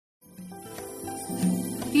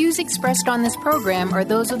views expressed on this program are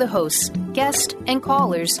those of the hosts, guests, and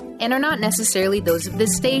callers, and are not necessarily those of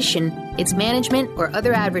this station, its management, or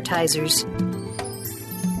other advertisers.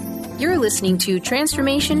 You're listening to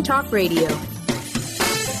Transformation Talk Radio.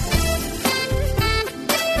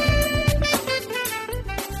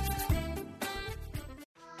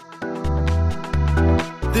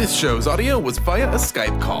 This show's audio was via a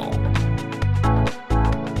Skype call.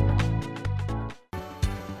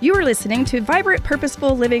 You are listening to Vibrant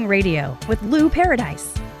Purposeful Living Radio with Lou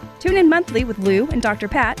Paradise. Tune in monthly with Lou and Dr.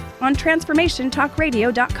 Pat on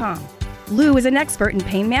TransformationTalkRadio.com. Lou is an expert in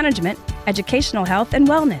pain management, educational health, and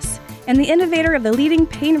wellness, and the innovator of the leading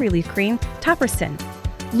pain relief cream, Topricin.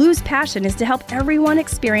 Lou's passion is to help everyone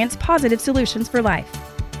experience positive solutions for life.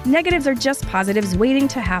 Negatives are just positives waiting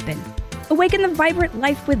to happen. Awaken the vibrant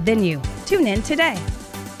life within you. Tune in today.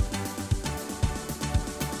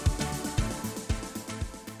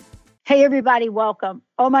 Hey, everybody, welcome.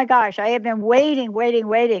 Oh, my gosh, I have been waiting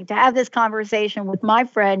to have this conversation with my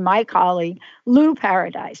friend, my colleague, Lou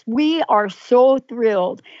Paradise. We are so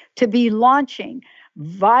thrilled to be launching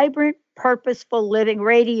Vibrant Purposeful Living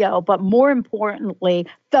Radio, but more importantly,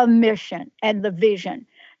 the mission and the vision.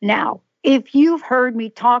 Now, if you've heard me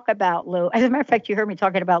talk about Lou, as a matter of fact, you heard me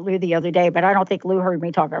talking about Lou the other day, but I don't think Lou heard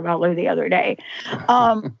me talking about Lou the other day.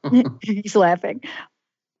 He's laughing.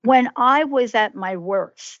 When I was at my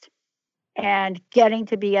worst, and getting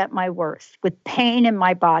to be at my worst with pain in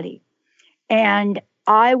my body. And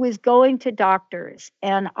I was going to doctors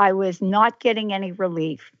and I was not getting any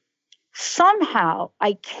relief. Somehow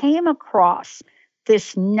I came across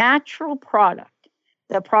this natural product.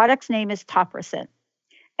 The product's name is Topricin.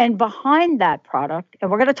 And behind that product, and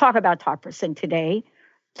we're going to talk about Topricin today,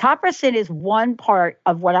 Topricin is one part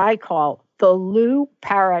of what I call the Lou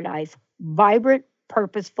Paradise Vibrant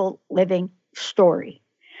Purposeful Living story.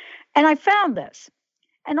 And I found this.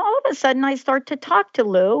 And all of a sudden, I start to talk to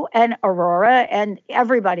Lou and Aurora and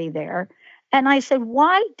everybody there. And I said,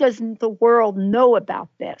 why doesn't the world know about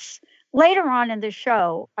this? Later on in the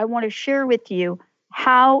show, I want to share with you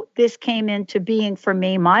how this came into being for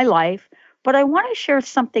me, my life. But I want to share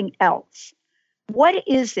something else. What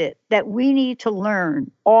is it that we need to learn,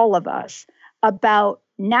 all of us, about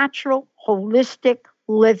natural, holistic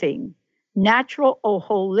living, natural or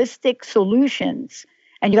holistic solutions?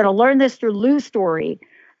 And you're going to learn this through Lou's story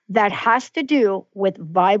that has to do with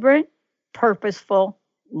vibrant, purposeful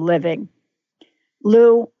living.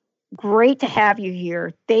 Lou, great to have you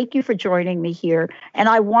here. Thank you for joining me here. And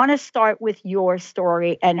I want to start with your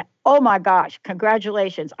story. And oh my gosh,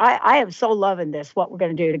 congratulations. I am so loving this, what we're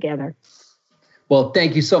going to do together. Well,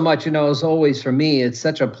 thank you so much. As always, for me, it's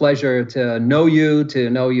such a pleasure to know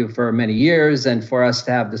you for many years, and for us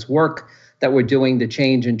to have this work that we're doing to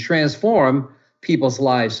change and transform people's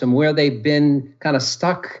lives from where they've been kind of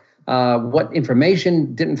stuck, what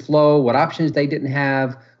information didn't flow, what options they didn't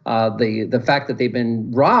have, the fact that they've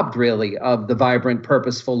been robbed, really, of the vibrant,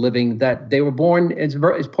 purposeful living that they were born as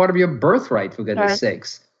part of your birthright, for goodness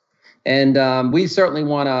sakes. And we certainly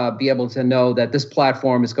want to be able to know that this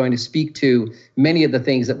platform is going to speak to many of the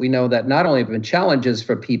things that we know that not only have been challenges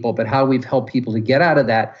for people, but how we've helped people to get out of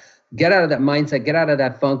that mindset, get out of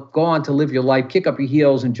that funk, go on to live your life, kick up your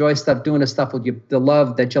heels, enjoy stuff, doing the stuff with the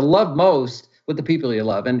love that you love most with the people you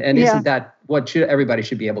love. And isn't that what everybody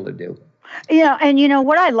should be able to do? And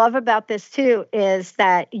what I love about this too is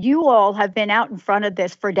that you all have been out in front of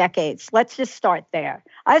this for decades. Let's just start there.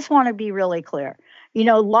 I just want to be really clear. A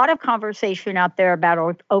lot of conversation out there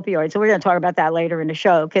about opioids. And we're going to talk about that later in the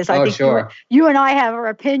show, because I think you and I have our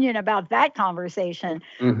opinion about that conversation.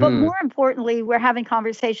 Mm-hmm. But more importantly, we're having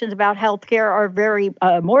conversations about healthcare, or very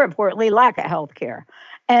more importantly, lack of healthcare.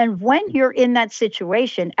 And when you're in that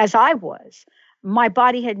situation, as I was, my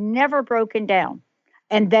body had never broken down.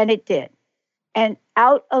 And then it did. And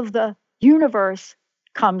out of the universe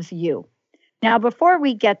comes you. Now, before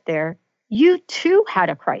we get there, you too had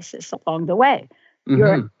a crisis along the way.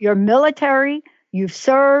 Mm-hmm. You're military, you've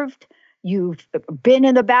served, you've been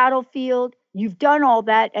in the battlefield, you've done all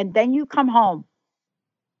that, and then you come home.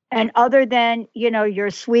 And other than,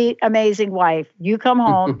 your sweet, amazing wife, you come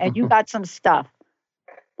home and you got some stuff.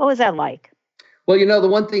 What was that like? Well, the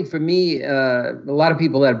one thing for me, a lot of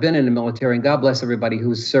people that have been in the military, and God bless everybody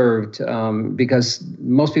who's served, because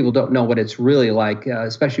most people don't know what it's really like,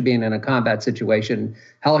 especially being in a combat situation.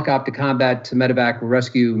 Helicopter combat to medevac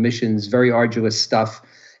rescue missions, very arduous stuff.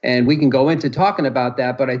 And we can go into talking about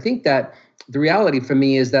that. But I think that the reality for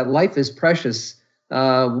me is that life is precious.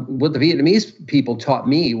 What the Vietnamese people taught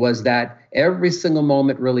me was that every single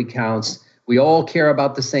moment really counts. We all care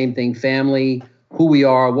about the same thing: family, who we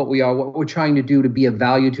are, what we're trying to do to be of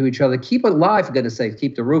value to each other, keep it alive, for goodness sake,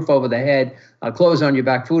 keep the roof over the head, clothes on your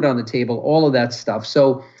back, food on the table, all of that stuff.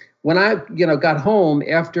 So when I, got home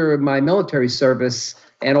after my military service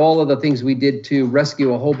and all of the things we did to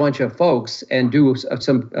rescue a whole bunch of folks and do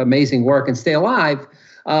some amazing work and stay alive,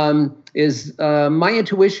 is my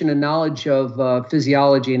intuition and knowledge of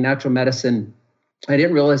physiology and natural medicine. I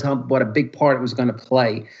didn't realize what a big part it was going to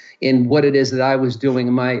play in what it is that I was doing.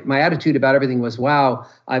 And my attitude about everything was, wow,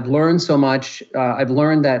 I've learned so much. I've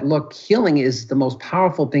learned that, look, healing is the most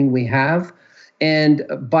powerful thing we have. And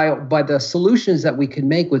by the solutions that we can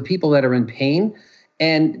make with people that are in pain,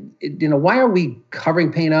 and why are we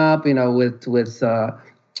covering pain up? With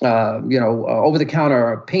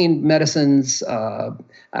over-the-counter pain medicines,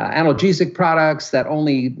 analgesic products that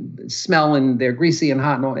only smell and they're greasy and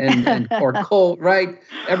hot and or cold, right?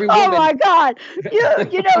 Oh my God!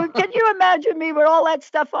 Can you imagine me with all that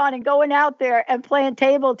stuff on and going out there and playing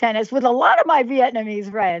table tennis with a lot of my Vietnamese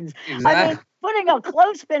friends? Exactly. I mean, putting a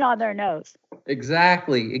clothespin on their nose.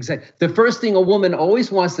 Exactly. The first thing a woman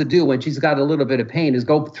always wants to do when she's got a little bit of pain is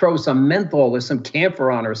go throw some menthol or some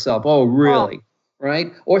camphor on herself. Oh, really? Oh.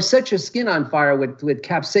 Right? Or set your skin on fire with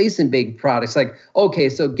capsaicin-based products. Like, okay,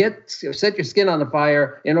 so set your skin on the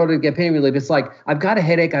fire in order to get pain relief. It's like, I've got a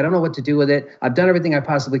headache. I don't know what to do with it. I've done everything I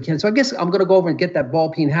possibly can. So I guess I'm going to go over and get that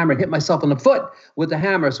ball-peen hammer and hit myself in the foot with the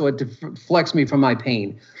hammer so it deflects me from my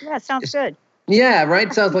pain. Yeah, sounds good. Yeah,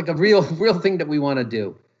 right? Sounds like a real thing that we want to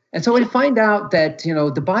do. And so we find out that,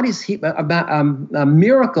 the body's a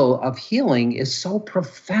miracle of healing is so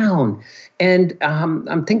profound. And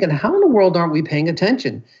I'm thinking, how in the world aren't we paying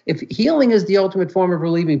attention? If healing is the ultimate form of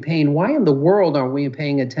relieving pain, why in the world aren't we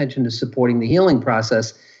paying attention to supporting the healing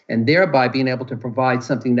process and thereby being able to provide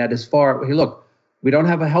something that is hey, look, we don't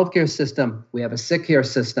have a healthcare system. We have a sick care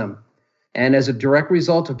system. And as a direct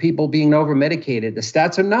result of people being over-medicated, the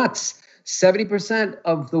stats are nuts. 70%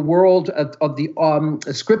 of the world of the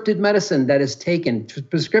scripted medicine that is taken,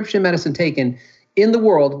 prescription medicine taken in the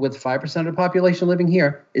world, with 5% of the population living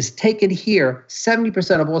here, is taken here.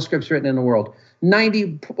 70% of all scripts written in the world.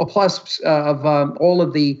 90 plus of all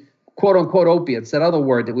of the quote unquote opiates, that other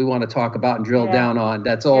word that we want to talk about and drill down on.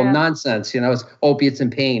 That's all nonsense. It's opiates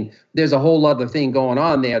and pain. There's a whole other thing going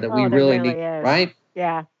on there that we really need, right?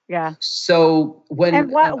 Yeah. Yeah. So why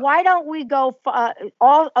don't we go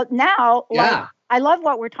now? Like, I love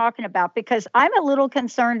what we're talking about because I'm a little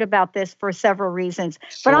concerned about this for several reasons,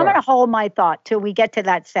 but I'm going to hold my thought till we get to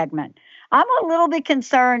that segment. I'm a little bit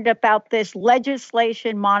concerned about this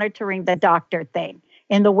legislation monitoring the doctor thing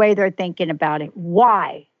in the way they're thinking about it.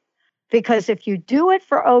 Why? Because if you do it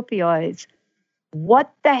for opioids,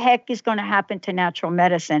 what the heck is going to happen to natural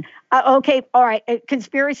medicine? Okay. All right.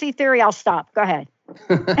 Conspiracy theory. I'll stop. Go ahead.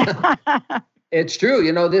 It's true.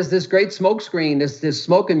 There's this great smokescreen, this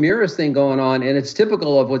smoke and mirrors thing going on, and it's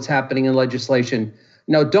typical of what's happening in legislation.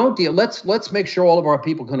 Let's make sure all of our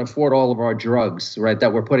people can afford all of our drugs, right,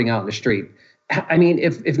 that we're putting out in the street. I mean,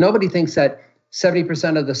 if nobody thinks that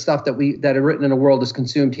 70% of the stuff that are written in the world is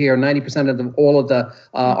consumed here, 90% of all of the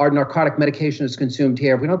our narcotic medication is consumed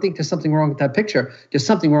here, if we don't think there's something wrong with that picture, there's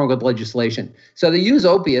something wrong with legislation. So they use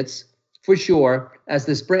opiates for sure as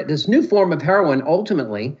this new form of heroin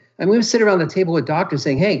ultimately. And we would sit around the table with doctors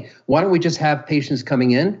saying, hey, why don't we just have patients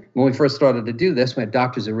coming in? When we first started to do this, we had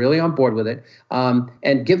doctors are really on board with it,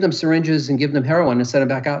 and give them syringes and give them heroin and send them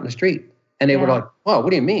back out in the street. And they were like, oh,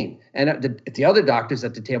 what do you mean? And the other doctors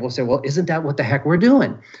at the table say, well, isn't that what the heck we're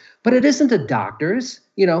doing? But it isn't the doctors.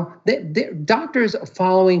 Doctors are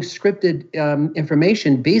following scripted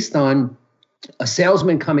information based on a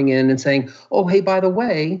salesman coming in and saying, oh, hey, by the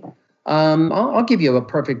way, I'll give you a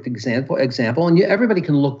perfect example, and everybody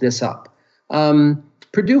can look this up.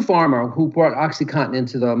 Purdue Pharma, who brought OxyContin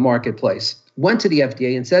into the marketplace, went to the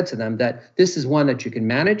FDA and said to them that this is one that you can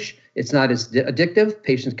manage. It's not as addictive.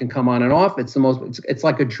 Patients can come on and off. It's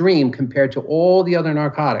like a dream compared to all the other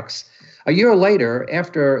narcotics. A year later,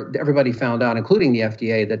 after everybody found out, including the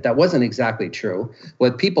FDA, that wasn't exactly true,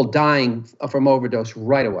 with people dying from overdose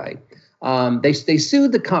right away. They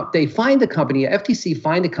sued they fined the company, FTC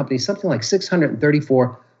fined the company something like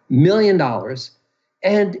 $634 million.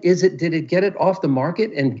 And did it get it off the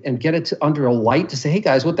market and get it under a light to say, hey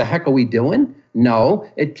guys, what the heck are we doing? No,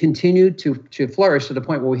 it continued to flourish to the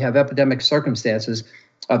point where we have epidemic circumstances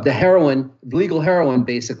of the legal heroin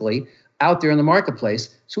basically, out there in the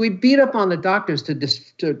marketplace. So we beat up on the doctors to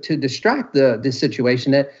distract the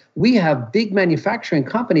situation that we have big manufacturing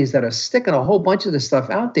companies that are sticking a whole bunch of this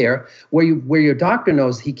stuff out there where your doctor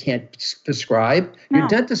knows he can't prescribe. No. Your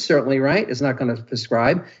dentist certainly, right, is not going to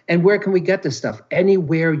prescribe. And where can we get this stuff?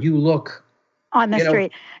 Anywhere you look. On the you know,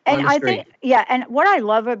 street. on And the I street. think, yeah, and what I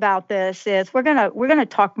love about this is we're gonna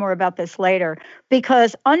talk more about this later,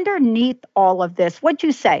 because underneath all of this, what'd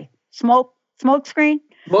you say? Smoke screen?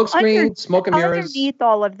 Smoke Under screen, smoke and mirrors. underneath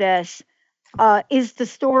all of this is the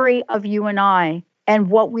story of you and I and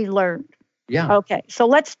what we learned. Yeah. Okay, so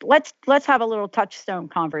let's have a little touchstone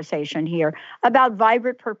conversation here about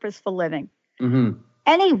vibrant, purposeful living. Mm-hmm.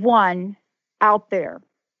 Anyone out there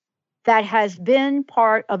that has been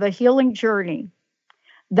part of a healing journey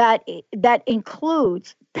that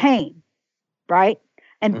includes pain, right?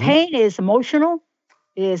 And Mm-hmm. pain is emotional,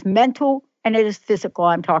 it is mental, and it is physical.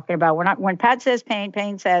 I'm talking about when Pat says pain,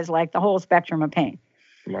 pain says like the whole spectrum of pain.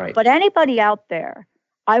 Right. But anybody out there,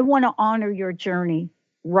 I want to honor your journey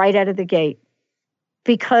right out of the gate,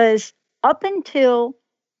 because up until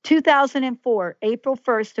 2004, April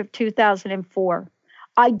 1st of 2004,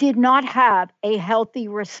 I did not have a healthy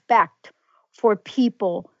respect for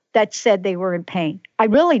people that said they were in pain. I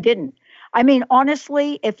really didn't. I mean,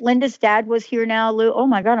 honestly, if Linda's dad was here now, Lou, oh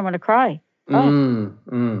my God, I'm going to cry. Oh,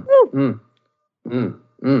 woo.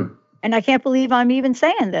 And I can't believe I'm even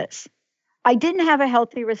saying this. I didn't have a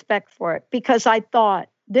healthy respect for it because I thought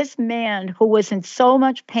this man who was in so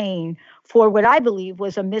much pain for what I believe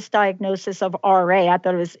was a misdiagnosis of RA, I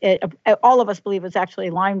thought it was, all of us believe it was actually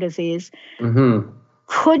Lyme disease,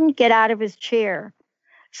 couldn't get out of his chair.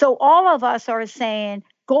 So all of us are saying,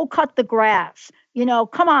 go cut the grass.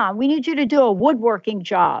 Come on, we need you to do a woodworking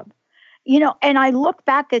job. And I look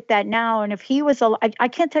back at that now, and if he was I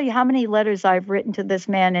can't tell you how many letters I've written to this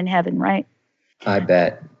man in heaven, right? I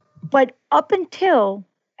bet. But up until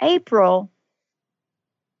April,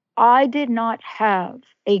 I did not have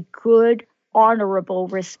a good, honorable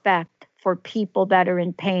respect for people that are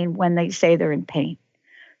in pain when they say they're in pain.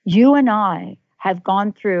 You and I have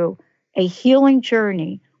gone through a healing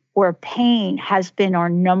journey where pain has been our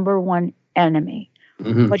number one enemy.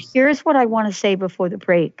 Mm-hmm. But here's what I want to say before the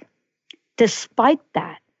break. Despite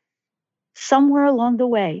that, somewhere along the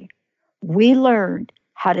way, we learned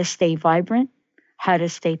how to stay vibrant, how to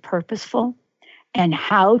stay purposeful, and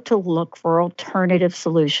how to look for alternative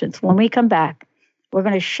solutions. When we come back, we're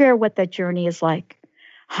going to share what that journey is like.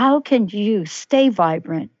 How can you stay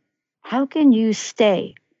vibrant? How can you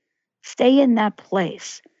stay in that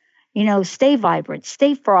place? Stay vibrant,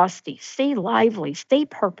 stay frosty, stay lively, stay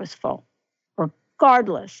purposeful,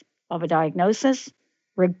 regardless of a diagnosis,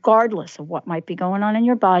 regardless of what might be going on in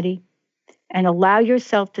your body, and allow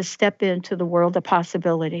yourself to step into the world of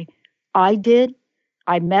possibility. I did.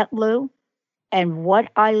 I met Lou, and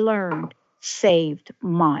what I learned saved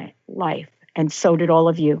my life, and so did all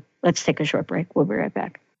of you. Let's take a short break. We'll be right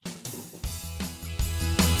back.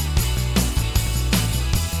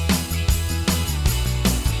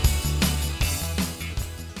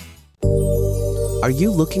 Are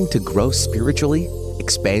you looking to grow spiritually,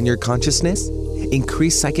 expand your consciousness,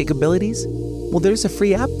 increase psychic abilities? Well, there's a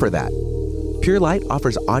free app for that. Pure Light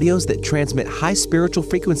offers audios that transmit high spiritual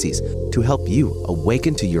frequencies to help you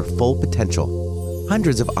awaken to your full potential.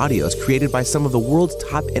 Hundreds of audios created by some of the world's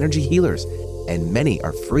top energy healers, and many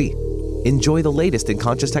are free. Enjoy the latest in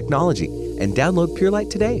conscious technology and download Pure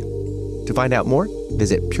Light today. To find out more,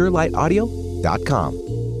 visit purelighaudio.com.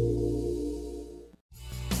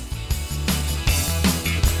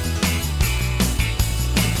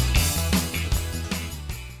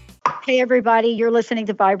 Hey, everybody, you're listening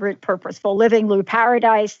to Vibrant Purposeful Living, Lou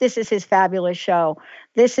Paradise. This is his fabulous show.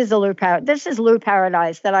 This is Lou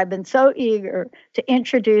Paradise that I've been so eager to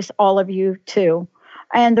introduce all of you to.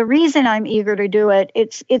 And the reason I'm eager to do it,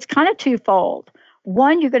 it's kind of twofold.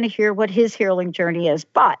 One, you're going to hear what his healing journey is.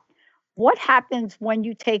 But what happens when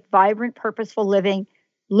you take Vibrant Purposeful Living,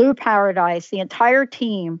 Lou Paradise, the entire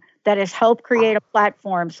team that has helped create a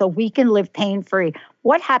platform so we can live pain-free?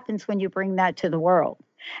 What happens when you bring that to the world?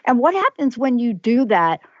 And what happens when you do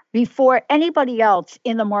that before anybody else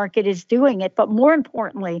in the market is doing it? But more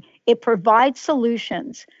importantly, it provides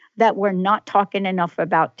solutions that we're not talking enough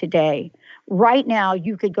about today. Right now,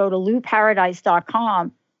 you could go to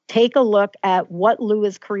louparadise.com, take a look at what Lou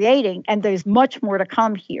is creating, and there's much more to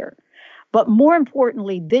come here. But more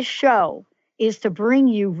importantly, this show is to bring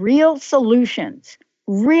you real solutions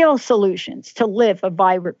to live a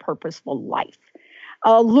vibrant, purposeful life.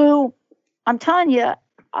 Lou, I'm telling you,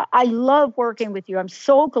 I love working with you. I'm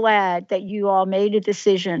so glad that you all made a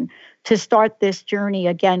decision to start this journey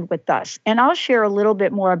again with us. And I'll share a little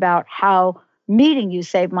bit more about how meeting you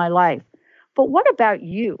saved my life. But what about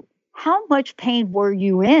you? How much pain were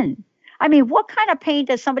you in? I mean, what kind of pain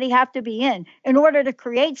does somebody have to be in order to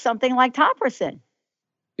create something like Topricin?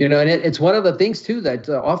 And it's one of the things, too, that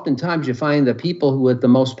oftentimes you find the people who with the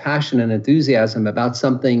most passion and enthusiasm about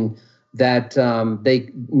something that they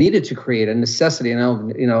needed to create a necessity.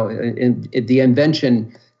 The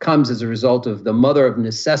invention comes as a result of the mother of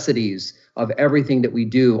necessities of everything that we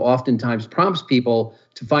do, oftentimes prompts people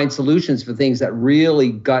to find solutions for things that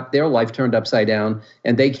really got their life turned upside down.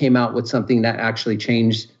 And they came out with something that actually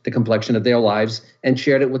changed the complexion of their lives and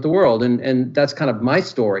shared it with the world. And that's kind of my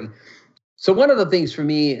story. So one of the things for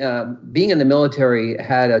me, being in the military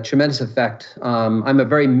had a tremendous effect. I'm a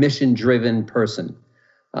very mission-driven person.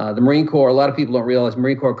 The Marine Corps, a lot of people don't realize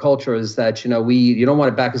Marine Corps culture is that, you don't want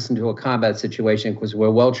to back us into a combat situation because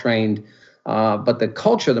we're well-trained. But the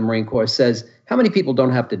culture of the Marine Corps says, how many people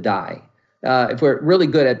don't have to die? If we're really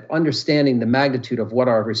good at understanding the magnitude of what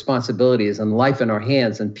our responsibility is and life in our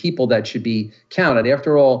hands and people that should be counted.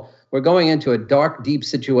 After all, we're going into a dark, deep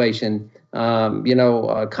situation,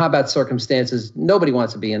 combat circumstances. Nobody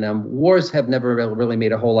wants to be in them. Wars have never really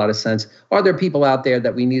made a whole lot of sense. Are there people out there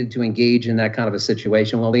that we needed to engage in that kind of a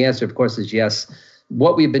situation? Well, the answer, of course, is yes.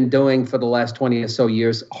 What we've been doing for the last 20 or so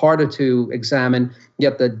years, harder to examine,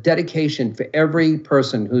 yet the dedication for every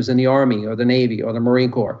person who's in the Army or the Navy or the Marine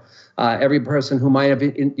Corps, every person who might have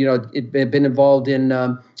been involved in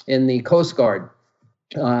the Coast Guard,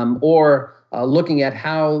 or looking at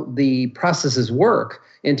how the processes work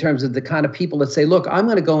in terms of the kind of people that say, look, I'm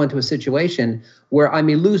going to go into a situation where I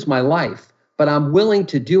may lose my life, but I'm willing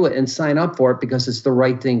to do it and sign up for it because it's the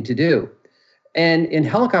right thing to do. And in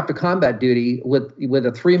helicopter combat duty, with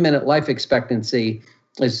a 3-minute life expectancy,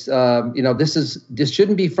 is this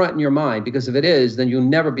shouldn't be front in your mind, because if it is, then you'll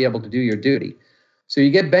never be able to do your duty. So you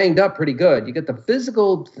get banged up pretty good. You get the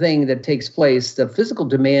physical thing that takes place, the physical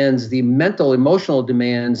demands, the mental, emotional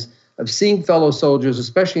demands of seeing fellow soldiers,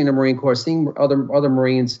 especially in the Marine Corps, seeing other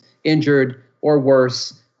Marines injured or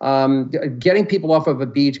worse, getting people off of a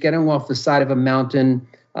beach, getting them off the side of a mountain,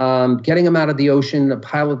 getting them out of the ocean, a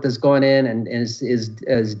pilot that's gone in and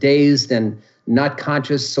is dazed and not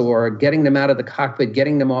conscious, or getting them out of the cockpit,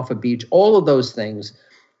 getting them off a beach. All of those things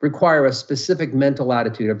require a specific mental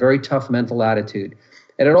attitude, a very tough mental attitude.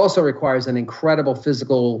 And it also requires an incredible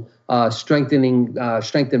physical strengthened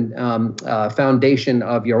foundation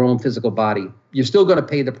of your own physical body. You're still going to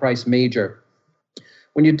pay the price major.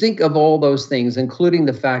 When you think of all those things, including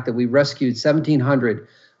the fact that we rescued 1,700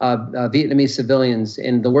 Vietnamese civilians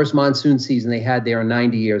in the worst monsoon season they had there in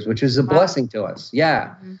 90 years, which is a blessing to us. Yeah.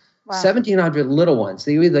 Mm-hmm. Wow. 1,700 little ones.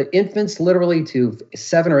 They were either infants literally to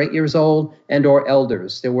 7 or 8 years old and or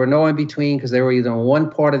elders. There were no in between, because they were either in one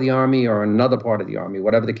part of the Army or another part of the Army,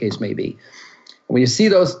 whatever the case may be. When you see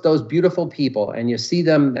those beautiful people and you see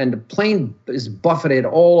them, and the plane is buffeted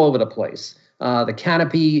all over the place. The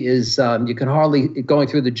canopy is, you can hardly, going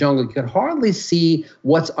through the jungle, you can hardly see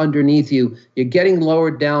what's underneath you. You're getting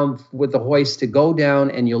lowered down with the hoist to go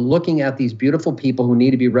down, and you're looking at these beautiful people who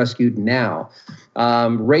need to be rescued now.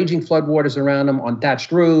 Raging floodwaters around them, on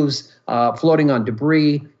thatched roofs, floating on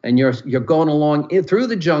debris, and you're going along through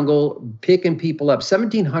the jungle, picking people up.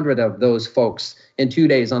 1,700 of those folks in 2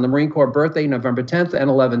 days on the Marine Corps birthday, November 10th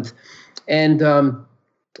and 11th. And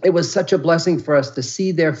it was such a blessing for us to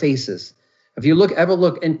see their faces. If you ever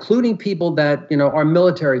look, including people that, are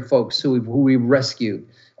military folks who we rescued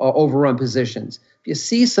or overrun positions. If you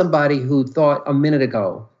see somebody who thought a minute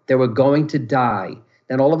ago they were going to die,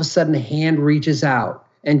 then all of a sudden a hand reaches out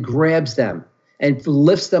and grabs them and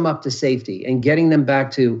lifts them up to safety and getting them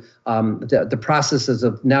back to the processes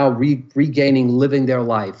of now regaining, living their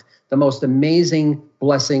life. The most amazing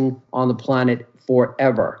blessing on the planet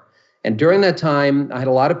forever. And during that time, I had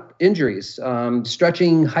a lot of injuries,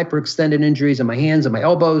 stretching, hyperextended injuries in my hands and my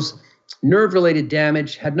elbows, nerve-related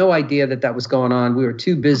damage. Had no idea that was going on. We were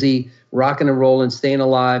too busy rocking and rolling, staying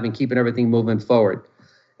alive, and keeping everything moving forward.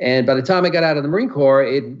 And by the time I got out of the Marine Corps,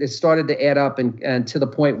 it started to add up and to the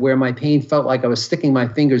point where my pain felt like I was sticking my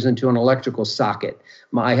fingers into an electrical socket.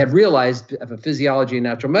 I had realized, I have a physiology and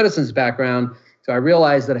natural medicine's background, so I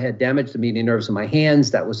realized that I had damaged the median nerves in my hands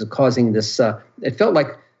that was causing this. It felt like,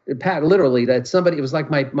 Pat, literally, that somebody, it was like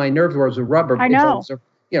my nerves were rubber. I know.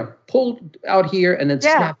 Pulled out here and then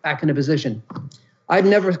snapped back into position. I've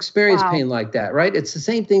never experienced pain like that, right? It's the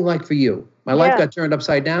same thing like for you. My life got turned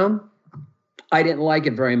upside down. I didn't like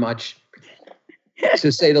it very much,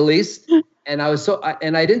 to say the least. And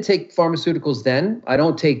I didn't take pharmaceuticals then. I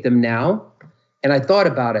don't take them now. And I thought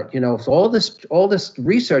about it, so all this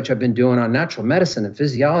research I've been doing on natural medicine and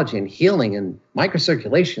physiology and healing and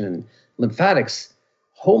microcirculation and lymphatics.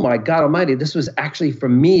 Oh my God Almighty, this was actually for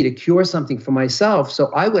me to cure something for myself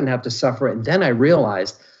so I wouldn't have to suffer. And then I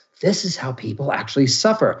realized this is how people actually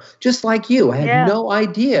suffer. Just like you. I had no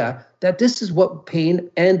idea that this is what pain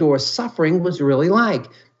and or suffering was really like.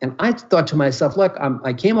 And I thought to myself, look,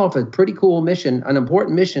 I came off a pretty cool mission, an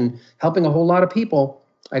important mission, helping a whole lot of people.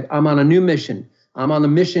 I'm on a new mission. I'm on the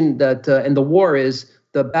mission that, and the war is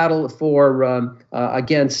the battle for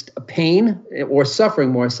against pain or suffering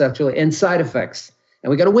more sexually and side effects. And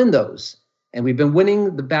we got to win those. And we've been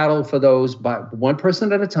winning the battle for those by one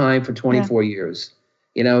person at a time for 24 years.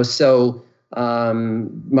 So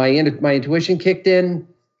my intuition kicked in.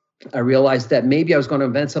 I realized that maybe I was going to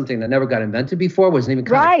invent something that never got invented before, wasn't even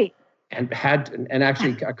right. And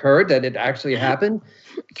actually occurred, that it actually happened.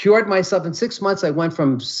 Cured myself in 6 months. I went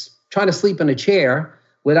from trying to sleep in a chair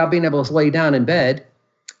without being able to lay down in bed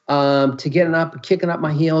to getting up, kicking up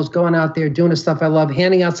my heels, going out there, doing the stuff I love,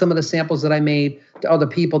 handing out some of the samples that I made to other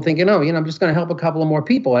people, thinking, I'm just going to help a couple of more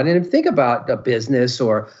people. I didn't think about a business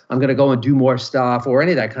or I'm going to go and do more stuff or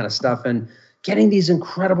any of that kind of stuff. And getting these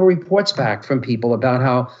incredible reports back from people about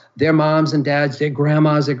how their moms and dads, their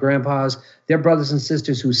grandmas, their grandpas, their brothers and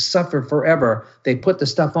sisters who suffer forever, they put the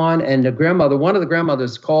stuff on. And one of the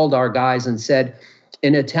grandmothers called our guys and said,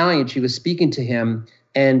 in Italian, she was speaking to him,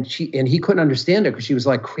 and he couldn't understand her because she was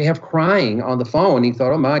like half crying on the phone. He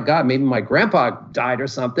thought, oh my God, maybe my grandpa died or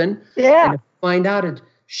something. Yeah. And to find out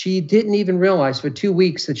she didn't even realize for 2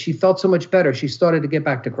 weeks that she felt so much better. She started to get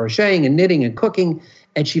back to crocheting and knitting and cooking,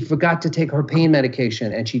 and she forgot to take her pain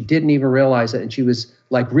medication, and she didn't even realize it. And she was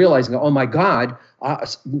like realizing, oh my God,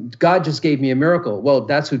 God just gave me a miracle. Well,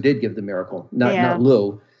 that's who did give the miracle, not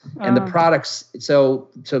Lou. And the products. So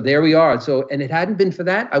there we are. So, and it hadn't been for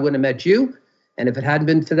that, I wouldn't have met you. And if it hadn't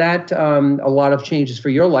been for that, a lot of changes for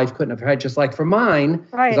your life couldn't have had, just like for mine.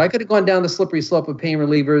 Right. Because I could have gone down the slippery slope of pain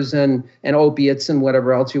relievers and opiates and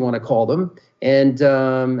whatever else you want to call them. And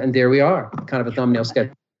there we are, kind of a thumbnail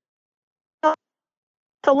sketch.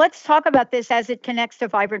 So let's talk about this as it connects to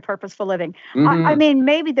Vibrant Purposeful Living. Mm-hmm. I mean,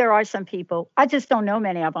 maybe there are some people, I just don't know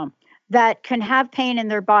many of them, that can have pain in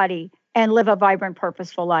their body and live a vibrant,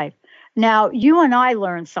 purposeful life. Now, you and I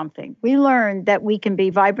learned something. We learned that we can be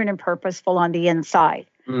vibrant and purposeful on the inside.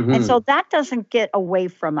 Mm-hmm. And so that doesn't get away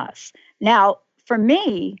from us. Now, for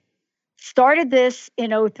me, started this in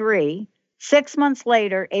 2003, 6 months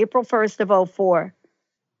later, April 1st of 2004,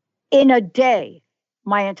 in a day,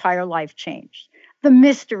 my entire life changed. The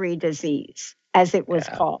mystery disease, as it was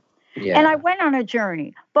called. Yeah. And I went on a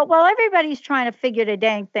journey. But while everybody's trying to figure the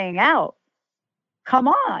dang thing out, come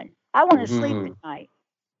on, I want to sleep at night,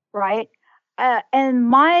 right?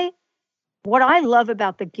 And what I love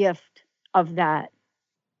about the gift of that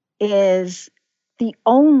is the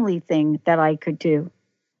only thing that I could do,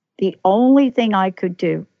 only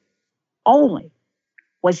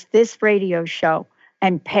was this radio show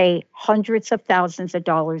and pay hundreds of thousands of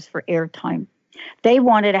dollars for airtime. They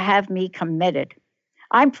wanted to have me committed.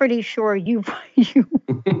 I'm pretty sure you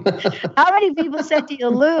how many people said to you,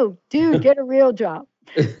 Lou, dude, get a real job?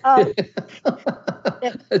 They're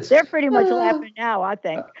pretty much laughing now, I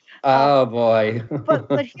think. Oh boy.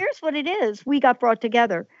 but here's what it is. We got brought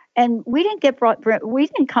together, and we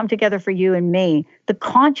didn't come together for you and me. The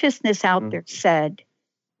consciousness out there said,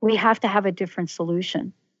 we have to have a different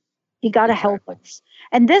solution. You got to help us.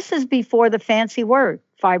 And this is before the fancy word,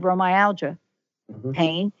 fibromyalgia,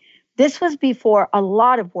 pain. This was before a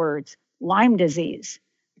lot of words, Lyme disease,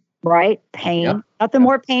 right? Pain. Yep. Nothing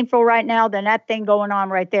more painful right now than that thing going on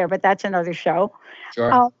right there, but that's another show.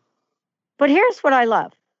 Sure. But here's what I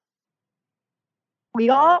love. We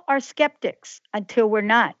all are skeptics until we're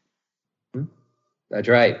not. That's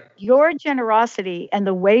right. Your generosity and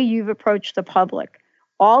the way you've approached the public,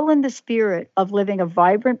 all in the spirit of living a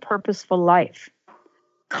vibrant, purposeful life,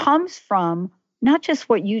 comes from not just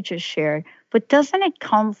what you just shared, but doesn't it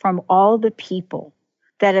come from all the people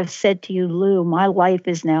that have said to you, Lou, my life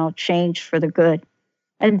is now changed for the good?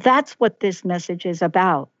 And that's what this message is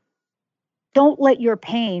about. Don't let your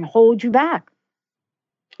pain hold you back.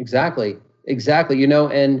 Exactly.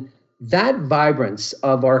 And that vibrance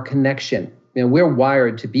of our connection, we're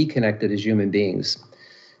wired to be connected as human beings.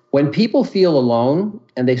 When people feel alone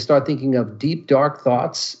and they start thinking of deep, dark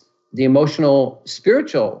thoughts, the emotional,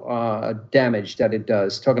 spiritual damage that it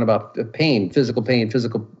does, talking about pain, physical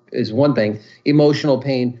is one thing, emotional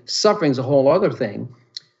pain, suffering is a whole other thing.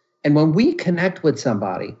 And when we connect with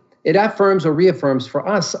somebody, it affirms or reaffirms for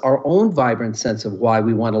us our own vibrant sense of why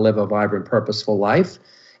we want to live a vibrant, purposeful life.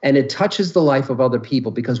 And it touches the life of other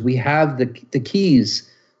people because we have the keys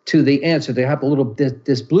to the answer. They have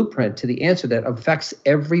this blueprint to the answer that affects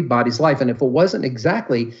everybody's life. And if it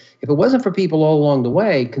wasn't for people all along the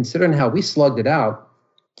way, considering how we slugged it out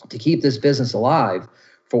to keep this business alive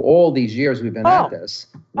for all these years we've been at this,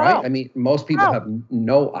 right? I mean, most people have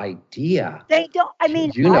no idea. They don't. I mean,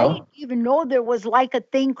 I didn't even know there was like a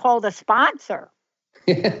thing called a sponsor.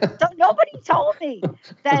 So nobody told me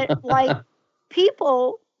that, like,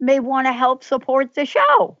 people may want to help support the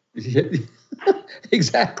show.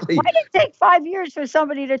 Exactly. Why did it take 5 years for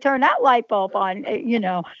somebody to turn that light bulb on?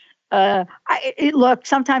 Look,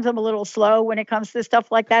 sometimes I'm a little slow when it comes to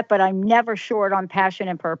stuff like that, but I'm never short on passion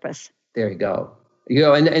and purpose. There you go.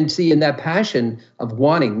 And see, in that passion of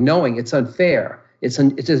wanting, knowing it's unfair, it's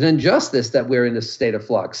an injustice that we're in this state of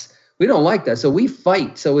flux. We don't like that, so we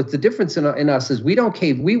fight. So it's the difference in us is we don't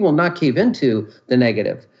cave. We will not cave into the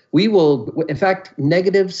negative. We will, in fact,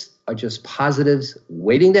 negatives are just positives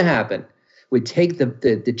waiting to happen. We take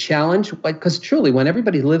the challenge, because truly, when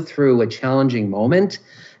everybody lived through a challenging moment,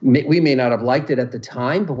 we may not have liked it at the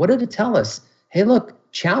time, but what did it tell us? Hey, look,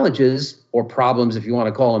 challenges or problems, if you want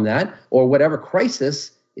to call them that, or whatever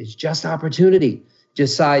crisis is just opportunity.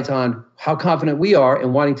 Decides on how confident we are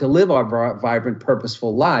in wanting to live our vibrant,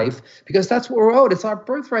 purposeful life, because that's what we're owed. It's our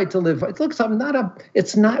birthright to live.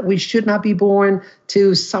 We should not be born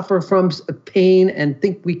to suffer from pain and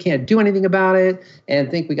think we can't do anything about it and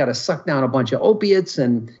think we got to suck down a bunch of opiates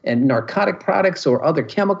and narcotic products or other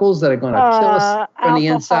chemicals that are going to kill us from the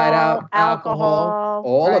inside out. Alcohol,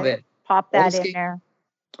 all right. of it. Pop that in there.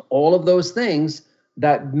 All of those things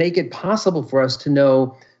that make it possible for us to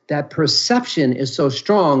know that perception is so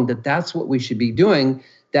strong that that's what we should be doing,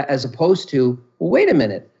 that as opposed to, well, wait a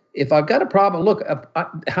minute, if I've got a problem, look,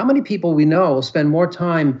 how many people we know spend more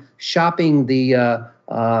time shopping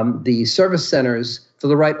the service centers for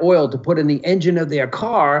the right oil to put in the engine of their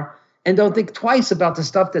car and don't think twice about the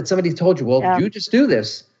stuff that somebody told you, well, you just do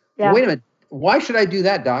this. Yeah. Wait a minute, why should I do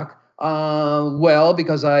that, Doc? Well,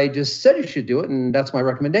 because I just said you should do it, and that's my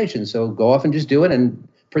recommendation. So go off and just do it. And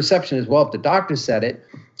perception as well, if the doctor said it.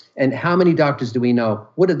 And how many doctors do we know?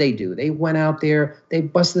 What did they do? They went out there, they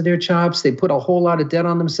busted their chops, they put a whole lot of debt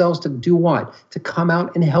on themselves to do what? To come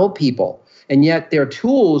out and help people. And yet their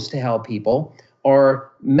tools to help people are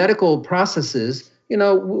medical processes. You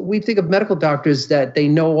know, we think of medical doctors that they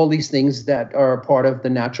know all these things that are part of the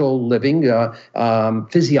natural living,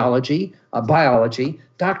 physiology, biology.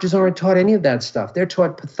 Doctors aren't taught any of that stuff. They're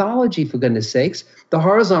taught pathology, for goodness sakes, the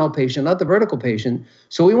horizontal patient, not the vertical patient.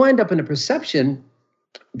 So we wind up in a perception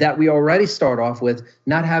that we already start off with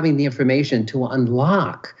not having the information to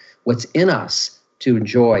unlock what's in us to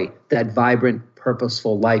enjoy that vibrant,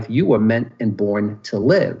 purposeful life you were meant and born to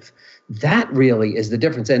live. That really is the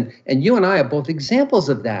difference. And you and I are both examples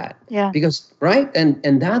of that. Yeah. Because, right?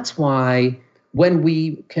 And that's why when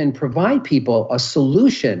we can provide people a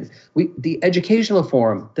solution, the educational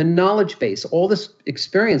forum, the knowledge base, all this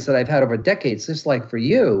experience that I've had over decades, just like for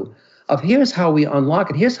you, of here's how we unlock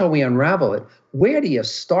it, here's how we unravel it. Where do you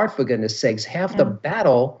start, for goodness sakes? Half the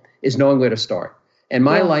battle is knowing where to start. And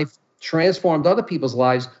my life transformed other people's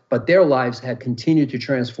lives, but their lives had continued to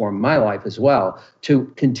transform my life as well, to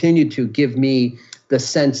continue to give me the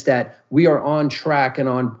sense that we are on track and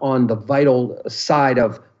on the vital side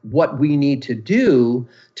of what we need to do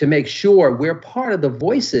to make sure we're part of the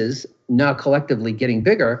voices, now collectively getting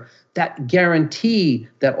bigger, that guarantee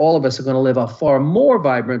that all of us are going to live a far more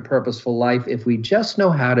vibrant, purposeful life if we just know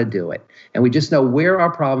how to do it. And we just know where our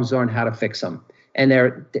problems are and how to fix them. And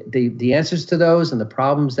the answers to those and the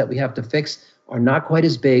problems that we have to fix are not quite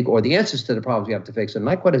as big, or the answers to the problems we have to fix are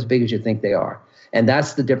not quite as big as you think they are. And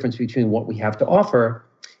that's the difference between what we have to offer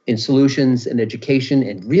in solutions and education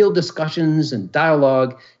and real discussions and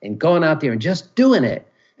dialogue and going out there and just doing it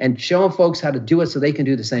and showing folks how to do it so they can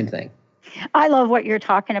do the same thing. I love what you're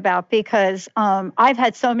talking about, because I've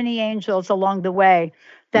had so many angels along the way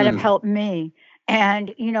that have helped me.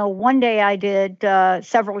 And, you know, one day I did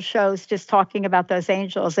several shows just talking about those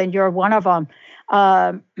angels, and you're one of them.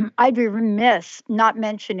 I'd be remiss not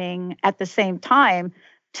mentioning at the same time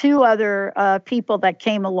two other people that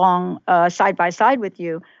came along side by side with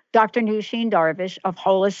you, Dr. Nusheen Darvish of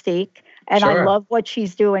Holistic. And I love what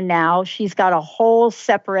she's doing now. She's got a whole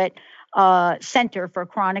separate Center for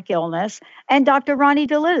Chronic Illness, and Dr. Ronnie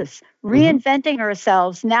DeLuce, reinventing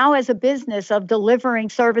ourselves now as a business of delivering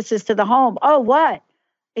services to the home. Oh, what?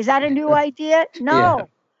 Is that a new idea? No.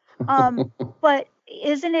 But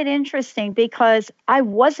isn't it interesting? Because I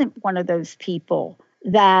wasn't one of those people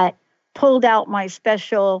that pulled out my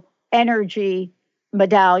special energy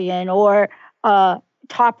medallion or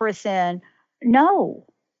topricin. No.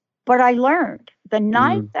 But I learned the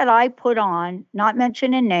night that I put on, not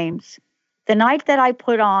mentioning names, the night that I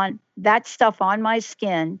put on that stuff on my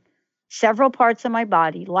skin, several parts of my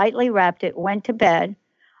body, lightly wrapped it, went to bed,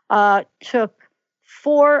 took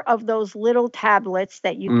 4 of those little tablets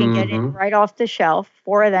that you can get in right off the shelf,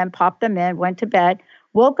 4 of them, popped them in, went to bed,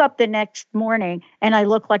 woke up the next morning, and I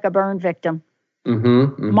looked like a burn victim.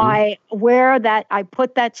 Where that I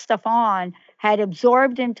put that stuff on had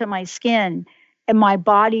absorbed into my skin, and my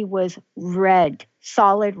body was red,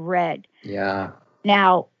 solid red. Yeah.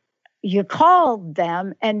 Now, you call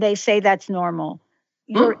them and they say that's normal.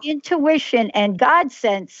 Your intuition and God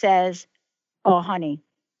sense says, oh, honey,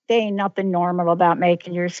 there ain't nothing normal about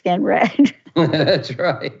making your skin red. That's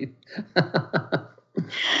right.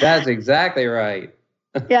 That's exactly right.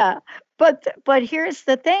 Yeah. But here's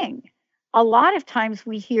the thing. A lot of times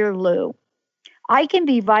we hear, Lou, I can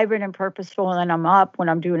be vibrant and purposeful when I'm up, when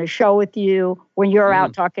I'm doing a show with you, when you're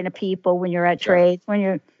out talking to people, when you're at trades,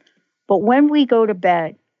 but when we go to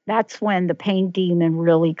bed, that's when the pain demon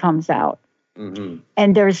really comes out.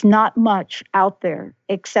 And there's not much out there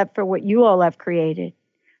except for what you all have created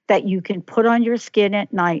that you can put on your skin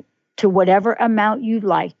at night to whatever amount you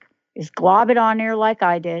like. Is glob it on there like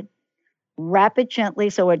I did, wrap it gently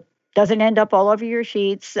so it doesn't end up all over your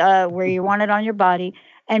sheets where you want it on your body,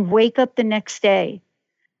 and wake up the next day.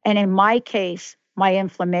 And in my case, my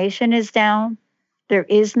inflammation is down. There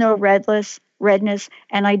is no redness,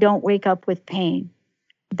 and I don't wake up with pain.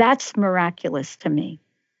 That's miraculous to me.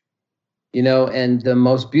 You know, and the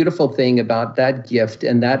most beautiful thing about that gift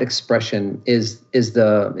and that expression is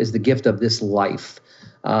the gift of this life.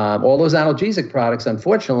 All those analgesic products,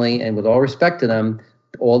 unfortunately, and with all respect to them,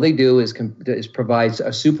 all they do is provides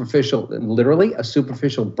a superficial, literally a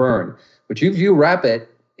superficial burn. But if you wrap it,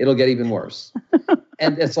 it'll get even worse.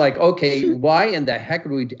 And it's like, okay, why in the heck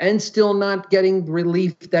would we? And still not getting the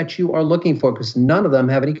relief that you are looking for, because none of them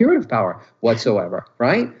have any curative power whatsoever,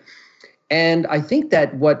 right? And I think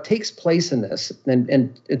that what takes place in this,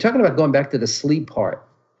 and talking about going back to the sleep part,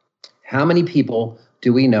 how many people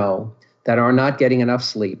do we know that are not getting enough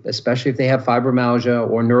sleep, especially if they have fibromyalgia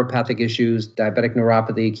or neuropathic issues, diabetic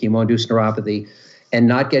neuropathy, chemo-induced neuropathy, and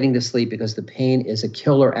not getting to sleep because the pain is a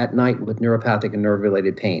killer at night with neuropathic and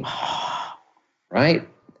nerve-related pain, right?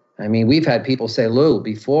 I mean, we've had people say, Lou,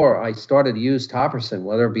 before I started to use Topricin,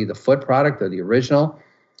 whether it be the foot product or the original,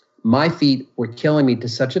 my feet were killing me to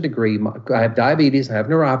such a degree. I have diabetes, I have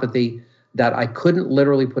neuropathy, that I couldn't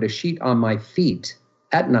literally put a sheet on my feet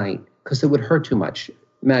at night because it would hurt too much.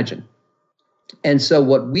 Imagine. And so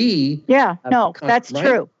what we... Yeah, no, that's right?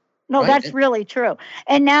 true. No, Right? that's really true.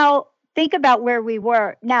 And now think about where we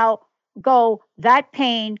were. Now go that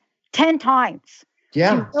pain 10 times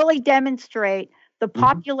to really demonstrate the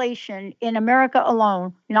population in America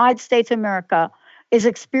alone, United States of America, is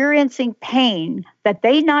experiencing pain that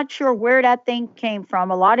they're not sure where that thing came from,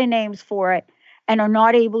 a lot of names for it, and are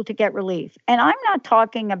not able to get relief. And I'm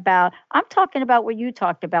talking about what you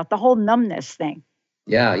talked about, the whole numbness thing.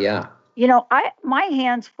 Yeah, yeah. You know, my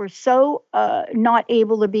hands were so not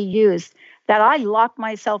able to be used that I locked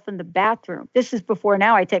myself in the bathroom. This is before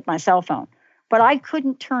now I take my cell phone, but I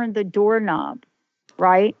couldn't turn the doorknob,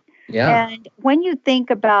 right? Yeah. And when you think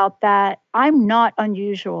about that, I'm not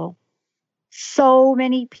unusual. So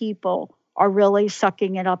many people are really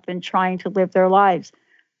sucking it up and trying to live their lives.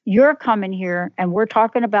 You're coming here and we're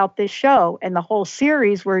talking about this show and the whole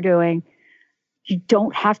series we're doing. You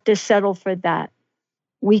don't have to settle for that.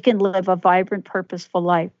 We can live a vibrant, purposeful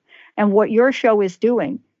life. And what your show is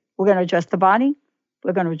doing, we're going to adjust the body,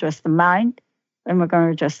 we're going to adjust the mind, and we're going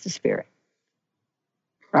to adjust the spirit.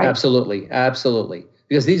 Right? Absolutely. Absolutely.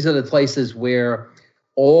 Because these are the places where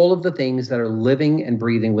all of the things that are living and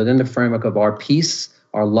breathing within the framework of our peace,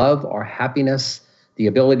 our love, our happiness, the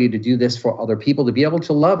ability to do this for other people, to be able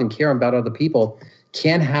to love and care about other people,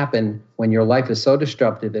 can happen when your life is so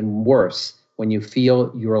destructive, and worse, when you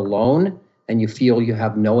feel you're alone and you feel you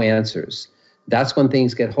have no answers. That's when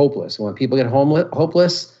things get hopeless. And when people get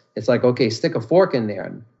hopeless, it's like, okay, stick a fork in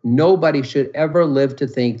there. Nobody should ever live to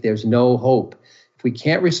think there's no hope. If we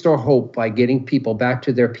can't restore hope by getting people back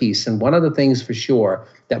to their peace, and one of the things for sure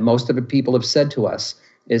that most of the people have said to us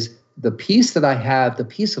is, the peace that I have, the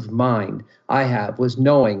peace of mind I have, was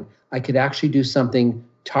knowing I could actually do something.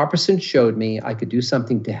 Topricin showed me I could do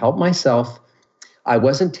something to help myself. I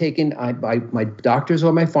wasn't taken, my doctors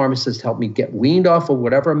or my pharmacist helped me get weaned off of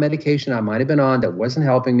whatever medication I might have been on that wasn't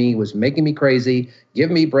helping me, was making me crazy,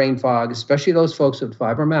 giving me brain fog, especially those folks with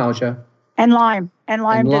fibromyalgia. And Lyme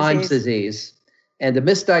disease. And the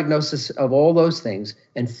misdiagnosis of all those things,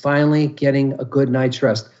 and finally getting a good night's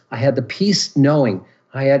rest. I had the peace knowing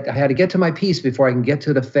I had to get to my peace before I can get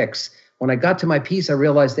to the fix. When I got to my peace, I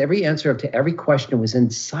realized every answer to every question was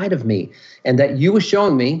inside of me, and that you were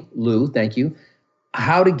showing me, Lou, thank you,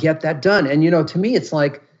 how to get that done. And, you know, to me, it's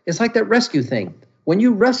like that rescue thing. When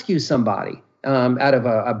you rescue somebody out of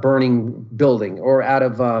a burning building, or out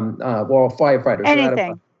of, firefighters, anything. Or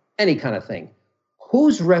out of any kind of thing,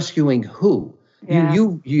 who's rescuing who? Yeah.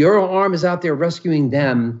 Your arm is out there rescuing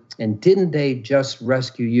them, and didn't they just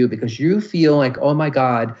rescue you? Because you feel like, oh my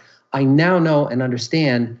God, I now know and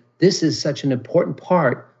understand this is such an important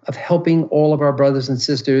part of helping all of our brothers and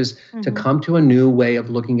sisters to come to a new way of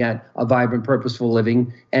looking at a vibrant, purposeful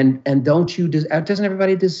living. And doesn't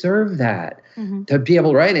everybody deserve that? To be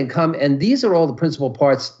able, right, and come, and these are all the principal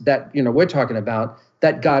parts that, we're talking about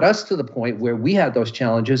that got us to the point where we had those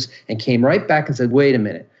challenges and came right back and said, wait a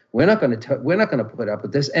minute, we're not going to put up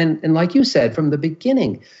with this. And like you said, from the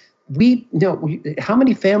beginning, how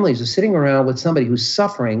many families are sitting around with somebody who's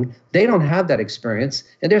suffering? They don't have that experience.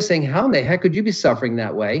 And they're saying, how in the heck could you be suffering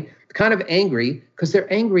that way? Kind of angry, because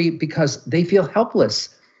they're angry because they feel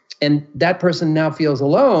helpless. And that person now feels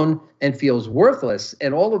alone and feels worthless.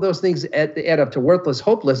 And all of those things add up to worthless,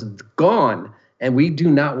 hopeless, gone. And we do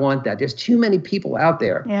not want that. There's too many people out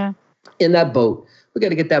there in that boat. We got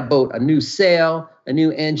to get that boat a new sail, a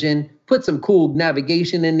new engine, put some cool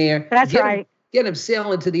navigation in there. That's right. Get them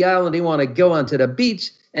sailing to the island. They want to go onto the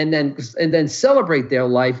beach and then celebrate their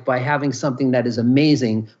life by having something that is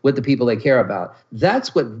amazing with the people they care about.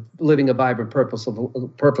 That's what living a vibrant,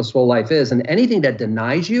 purposeful life is. And anything that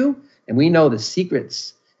denies you, and we know the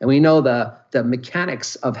secrets, and we know the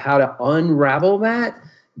mechanics of how to unravel that,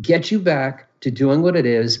 get you back to doing what it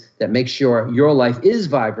is that makes sure your life is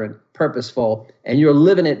vibrant, purposeful, and you're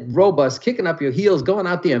living it robust, kicking up your heels, going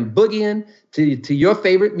out there and boogieing to your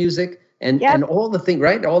favorite music. And all the things,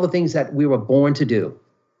 right? All the things that we were born to do.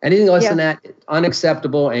 Anything less than that,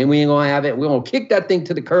 unacceptable, and we ain't gonna have it. We're gonna kick that thing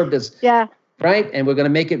to the curb, right? And we're gonna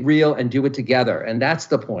make it real and do it together. And that's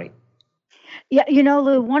the point. Yeah,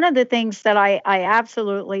 Lou, one of the things that I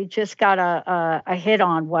absolutely just got a hit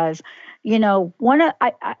on was,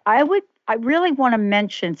 I really want to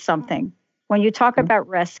mention something when you talk about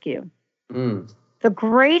rescue. The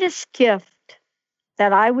greatest gift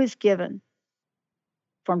that I was given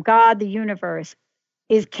from God, the universe,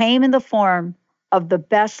 came in the form of the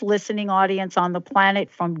best listening audience on the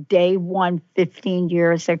planet from day one, 15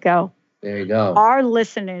 years ago. There you go. Our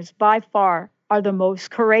listeners, by far, are the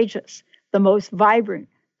most courageous, the most vibrant,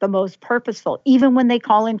 the most purposeful. Even when they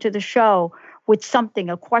call into the show with something,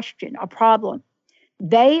 a question, a problem,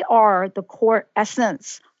 they are the core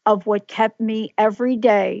essence of what kept me every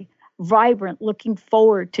day vibrant, looking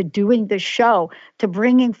forward to doing the show, to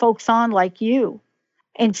bringing folks on like you,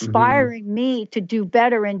 inspiring me to do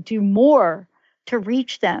better and do more to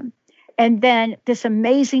reach them. And then this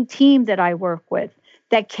amazing team that I work with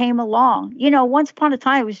that came along. Once upon a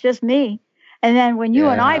time, it was just me. And then when you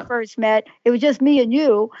and I first met, it was just me and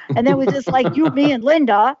you. And then it was just like you, me, and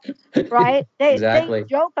Linda, right? They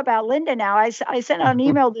joke about Linda now. I sent out an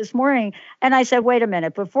email this morning and I said, wait a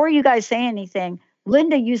minute, before you guys say anything,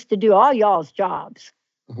 Linda used to do all y'all's jobs,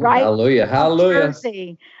 right? Hallelujah, hallelujah.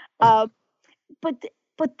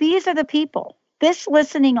 But these are the people, this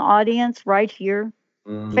listening audience right here,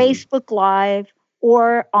 Facebook Live,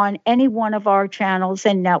 or on any one of our channels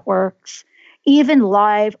and networks, even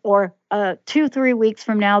live, or 2-3 weeks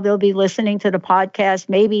from now, they'll be listening to the podcast,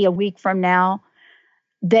 maybe a week from now.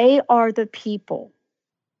 They are the people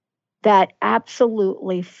that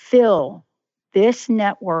absolutely fill this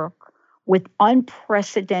network with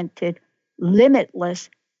unprecedented,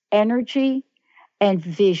 limitless energy and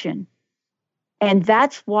vision. And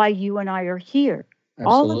that's why you and I are here. Absolutely.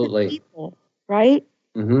 All of the people, right?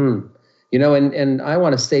 And I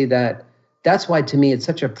want to say that's why, to me, it's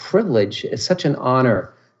such a privilege, it's such an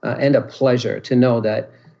honor and a pleasure to know that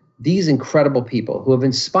these incredible people who have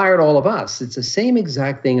inspired all of us, it's the same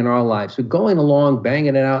exact thing in our lives. We're going along,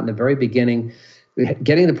 banging it out in the very beginning,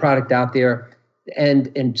 getting the product out there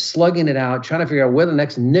and slugging it out, trying to figure out where the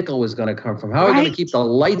next nickel was going to come from. How are we going to keep the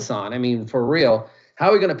lights on? I mean, for real. How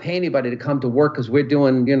are we going to pay anybody to come to work because we're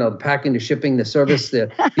doing, the packing, the shipping, the service,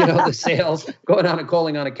 the sales, going out and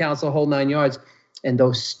calling on accounts, the whole 9 yards. And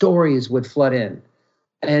those stories would flood in.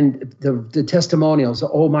 And the testimonials,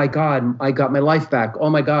 oh my God, I got my life back. Oh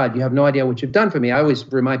my God, you have no idea what you've done for me. I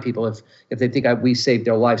always remind people if they think we saved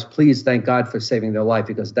their lives, please thank God for saving their life,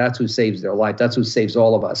 because that's who saves their life. That's who saves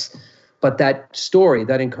all of us. But that story,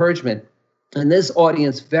 that encouragement, and this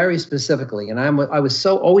audience very specifically, and I was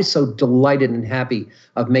always so delighted and happy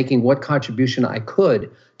of making what contribution I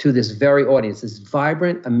could to this very audience, this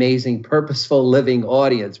vibrant, amazing, purposeful living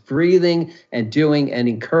audience, breathing and doing and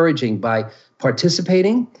encouraging by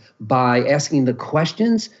participating, by asking the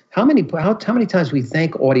questions. How many times we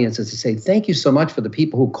thank audiences to say, thank you so much for the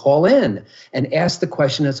people who call in and ask the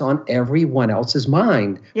question that's on everyone else's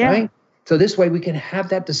mind, right? So this way we can have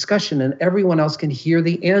that discussion and everyone else can hear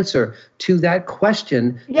the answer to that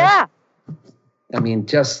question. Yeah. I mean,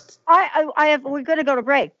 just... We're going to go to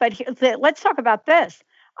break, but let's talk about this.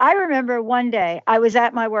 I remember one day I was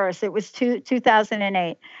at my worst. It was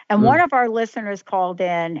 2008. And one of our listeners called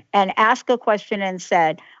in and asked a question and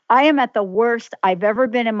said, I am at the worst I've ever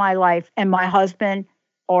been in my life. And my husband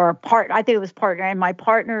I think it was partner, and my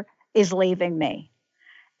partner is leaving me.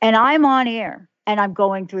 And I'm on air and I'm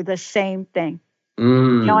going through the same thing.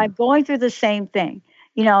 I'm going through the same thing.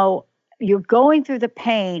 You're going through the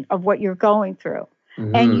pain of what you're going through.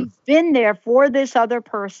 And you've been there for this other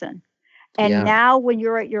person. And now when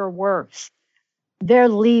you're at your worst, they're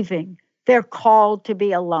leaving. They're called to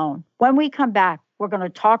be alone. When we come back, we're going to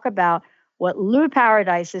talk about what Lou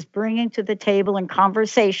Paradise is bringing to the table in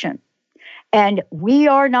conversation. And we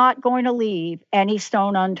are not going to leave any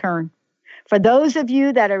stone unturned. For those of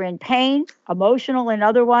you that are in pain, emotional and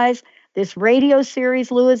otherwise, this radio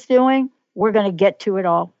series Lou is doing, we're going to get to it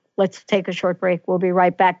all. Let's take a short break. We'll be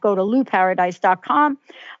right back. Go to louparadise.com.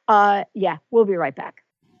 We'll be right back.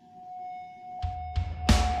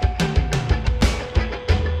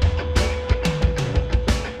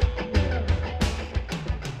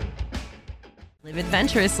 Live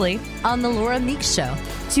adventurously on The Laura Meeks Show.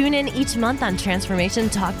 Tune in each month on Transformation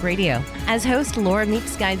Talk Radio as host Laura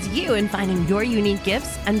Meeks guides you in finding your unique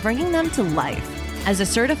gifts and bringing them to life. As a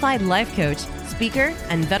certified life coach, speaker,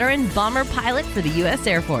 and veteran bomber pilot for the U.S.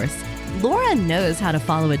 Air Force, Laura knows how to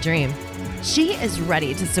follow a dream. She is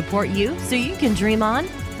ready to support you so you can dream on,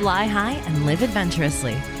 fly high, and live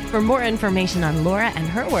adventurously. For more information on Laura and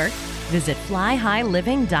her work, visit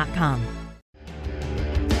flyhighliving.com.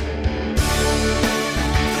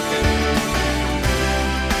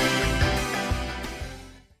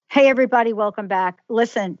 Hey, everybody, welcome back.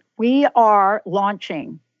 Listen, we are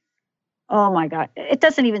launching. Oh, my God. It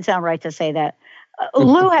doesn't even sound right to say that.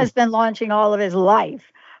 Lou has been launching all of his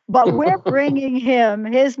life, but we're bringing him,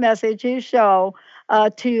 his message, his show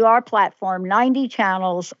to our platform, 90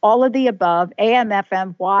 channels, all of the above, AM,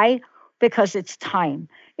 FM. Why? Because it's time.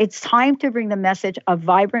 It's time to bring the message of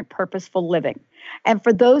vibrant, purposeful living. And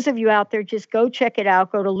for those of you out there, just go check it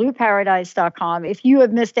out. Go to louparadise.com. If you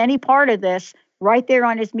have missed any part of this, right there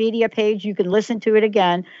on his media page, you can listen to it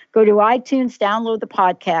again. Go to iTunes, download the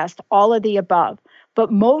podcast, all of the above.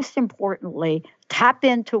 But most importantly, tap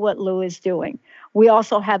into what Lou is doing. We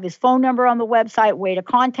also have his phone number on the website, way to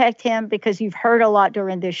contact him, because you've heard a lot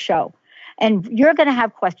during this show. And you're going to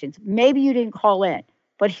have questions. Maybe you didn't call in,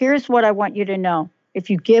 but here's what I want you to know. If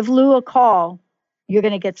you give Lou a call, you're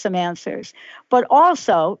going to get some answers. But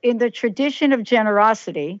also, in the tradition of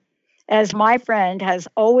generosity, as my friend has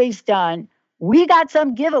always done, we got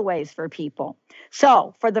some giveaways for people.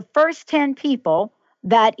 So for the first 10 people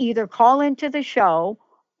that either call into the show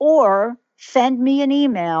or send me an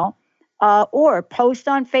email or post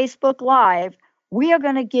on Facebook Live, we are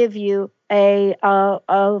going to give you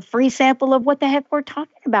a free sample of what the heck we're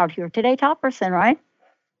talking about here today, Topperson, right?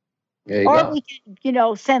 There you or go. we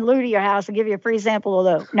can, send Lou to your house and give you a free sample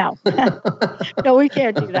of Lou. No, no, we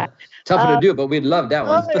can't do that. Tough to do, but we'd love that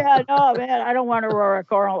one. Oh, yeah, no, man, I don't want Aurora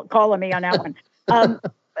calling me on that one.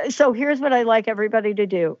 So here's what I'd like everybody to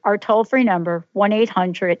do. Our toll-free number,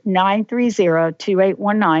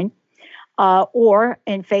 1-800-930-2819. Or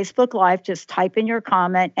in Facebook Live, just type in your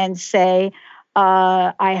comment and say,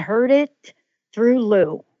 I heard it through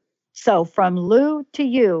Lou. So from Lou to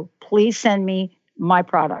you, please send me my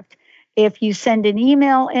product. If you send an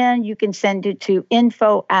email in, you can send it to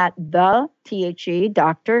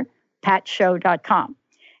info@drpatshow.com.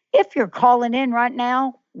 If you're calling in right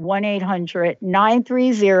now,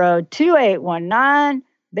 1-800-930-2819.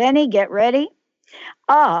 Benny, get ready.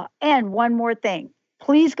 And one more thing.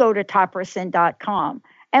 Please go to topperson.com.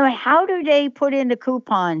 And how do they put in the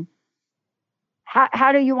coupon?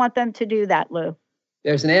 How do you want them to do that, Lou?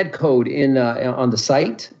 There's an ad code in on the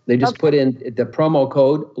site. They just put in the promo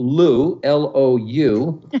code LOU,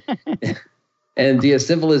 L-O-U, and be as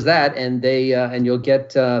simple as that. And and you'll get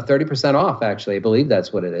 30% off. Actually, I believe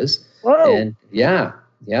that's what it is. Whoa! And yeah.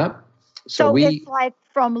 So it's like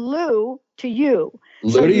from Lou to you.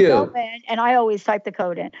 Lou to you. Go in, and I always type the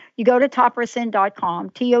code in. You go to topperson.com,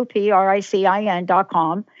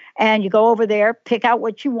 TOPRICIN.com, and you go over there, pick out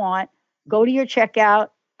what you want, go to your checkout.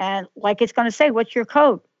 And like it's going to say, what's your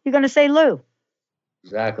code? You're going to say Lou.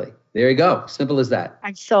 Exactly. There you go. Simple as that.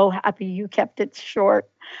 I'm so happy you kept it short.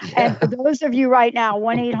 Yeah. And for those of you right now,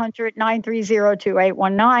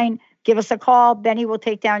 1-800-930-2819, give us a call. Benny will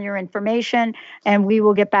take down your information and we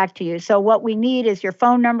will get back to you. So what we need is your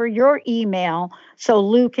phone number, your email, so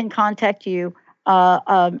Lou can contact you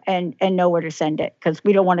and know where to send it, because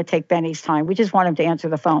we don't want to take Benny's time. We just want him to answer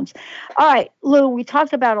the phones. All right, Lou, we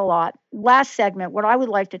talked about a lot. Last segment, what I would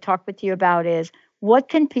like to talk with you about is, what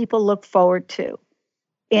can people look forward to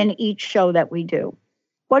in each show that we do?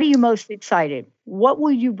 What are you most excited? What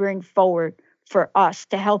will you bring forward for us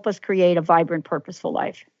to help us create a vibrant, purposeful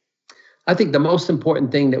life? I think the most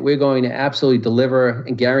important thing that we're going to absolutely deliver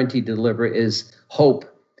and guarantee to deliver is hope,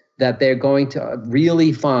 that they're going to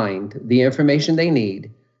really find the information they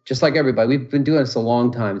need, just like everybody. We've been doing this a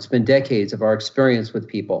long time. It's been decades of our experience with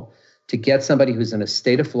people to get somebody who's in a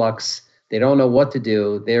state of flux. They don't know what to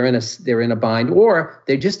do. They're in a bind, or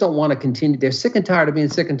they just don't want to continue. They're sick and tired of being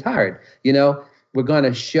sick and tired. We're going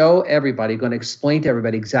to show everybody, going to explain to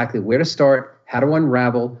everybody exactly where to start, how to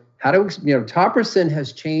unravel, Topricin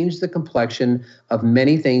has changed the complexion of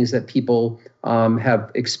many things that people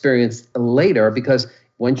have experienced later, because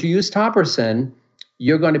once you use Topricin,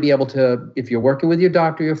 you're going to be able to, if you're working with your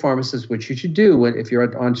doctor, your pharmacist, which you should do if you're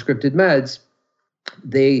on scripted meds,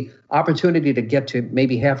 the opportunity to get to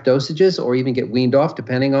maybe half dosages or even get weaned off,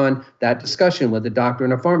 depending on that discussion with the doctor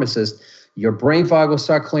and a pharmacist, your brain fog will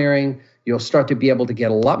start clearing. You'll start to be able to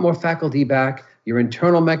get a lot more faculty back. Your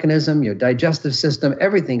internal mechanism, your digestive system,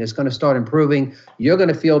 everything is going to start improving. You're going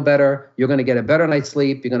to feel better. You're going to get a better night's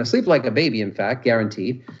sleep. You're going to sleep like a baby, in fact,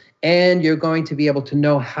 guaranteed. And you're going to be able to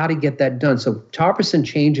know how to get that done. So Topricin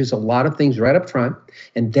changes a lot of things right up front,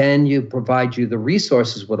 and then you provide you the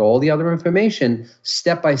resources with all the other information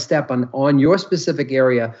step by step on your specific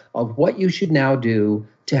area of what you should now do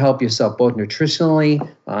to help yourself, both nutritionally,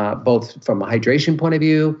 both from a hydration point of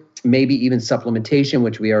view, maybe even supplementation,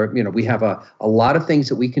 which we have a lot of things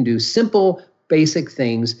that we can do, simple, basic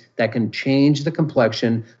things that can change the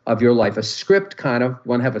complexion of your life. A script kind of,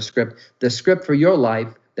 want to have a script, the script for your life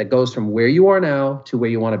that goes from where you are now to where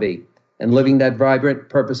you want to be, and living that vibrant,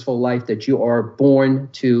 purposeful life that you are born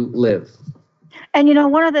to live. And,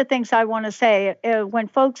 one of the things I want to say, when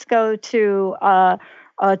folks go to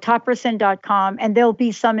Topricin.com, and there'll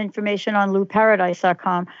be some information on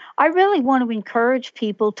LouParadise.com, I really want to encourage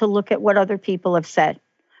people to look at what other people have said.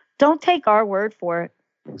 Don't take our word for it.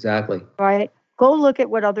 Exactly. Right? Go look at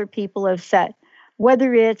what other people have said,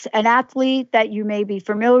 whether it's an athlete that you may be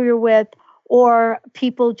familiar with or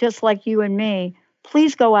people just like you and me.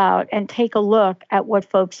 Please go out and take a look at what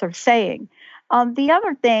folks are saying. The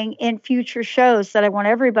other thing in future shows that I want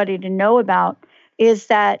everybody to know about is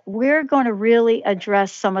that we're going to really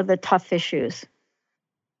address some of the tough issues.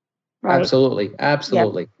 Right?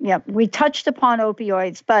 Absolutely. Yep. We touched upon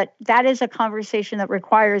opioids, but that is a conversation that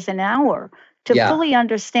requires an hour to fully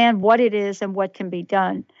understand what it is and what can be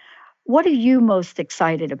done. What are you most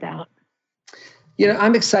excited about?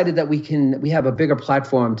 I'm excited that we have a bigger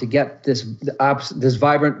platform to get this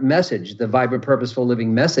vibrant message, the vibrant, purposeful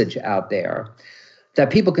living message out there,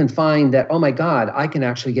 that people can find that, oh my God, I can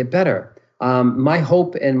actually get better. My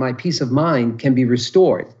hope and my peace of mind can be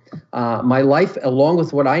restored. My life, along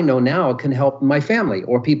with what I know now, can help my family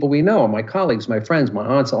or people we know, my colleagues, my friends, my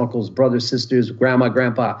aunts, uncles, brothers, sisters, grandma,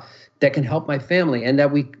 grandpa, that can help my family. And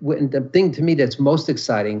that the thing to me that's most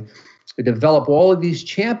exciting, we develop all of these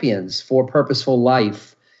champions for purposeful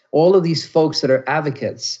life, all of these folks that are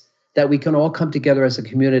advocates, that we can all come together as a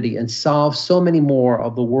community and solve so many more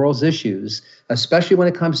of the world's issues, especially when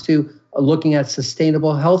it comes to looking at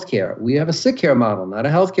sustainable healthcare. We have a sick care model, not a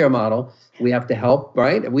healthcare model. We have to help,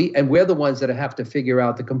 right? We're the ones that have to figure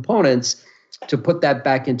out the components to put that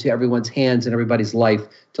back into everyone's hands and everybody's life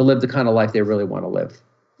to live the kind of life they really want to live.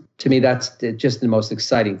 To me, that's just the most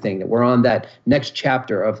exciting thing, that we're on that next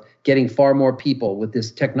chapter of getting far more people with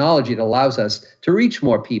this technology that allows us to reach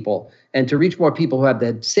more people, and to reach more people who have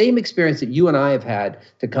the same experience that you and I have had,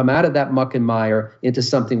 to come out of that muck and mire into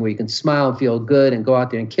something where you can smile and feel good and go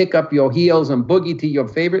out there and kick up your heels and boogie to your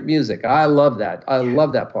favorite music. I love that. I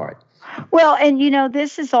love that part. Well, and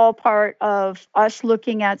this is all part of us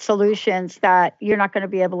looking at solutions that you're not going to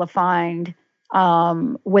be able to find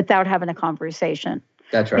without having a conversation.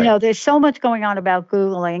 That's right. There's so much going on about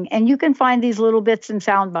Googling, and you can find these little bits and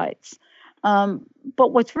sound bites.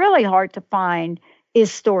 But what's really hard to find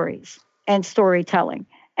is stories and storytelling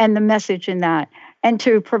and the message in that. And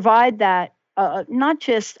to provide that, not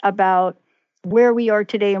just about where we are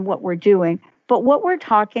today and what we're doing, but what we're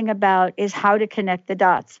talking about is how to connect the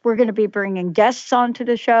dots. We're going to be bringing guests onto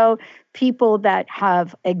the show, people that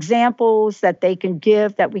have examples that they can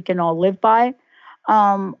give that we can all live by,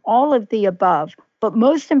 all of the above. But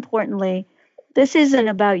most importantly, this isn't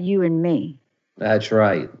about you and me. That's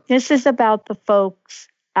right. This is about the folks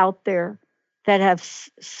out there that have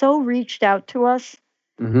so reached out to us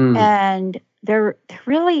and they're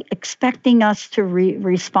really expecting us to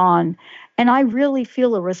respond. And I really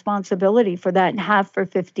feel a responsibility for that and have for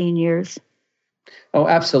 15 years. Oh,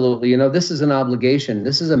 absolutely. This is an obligation.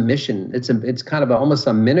 This is a mission. It's kind of almost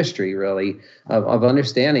a ministry, really, of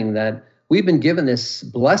understanding that we've been given this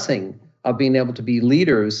blessing of being able to be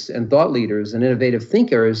leaders and thought leaders and innovative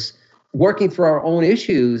thinkers, working for our own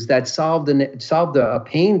issues that solved a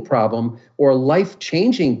pain problem or a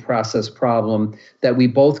life-changing process problem that we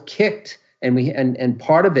both kicked. And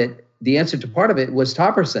part of it, the answer to part of it was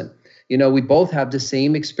Topperson. We both have the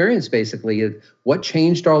same experience, basically. What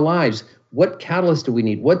changed our lives? What catalyst do we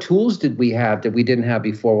need? What tools did we have that we didn't have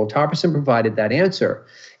before? Well, Topperson provided that answer.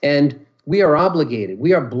 And we are obligated.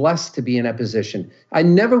 We are blessed to be in that position. I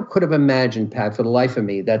never could have imagined, Pat, for the life of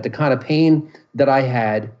me, that the kind of pain that I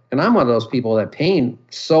had, and I'm one of those people that pain,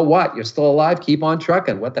 so what? You're still alive, keep on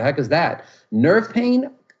trucking. What the heck is that? Nerve pain,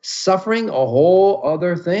 suffering, a whole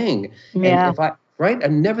other thing. Yeah. And I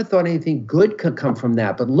never thought anything good could come from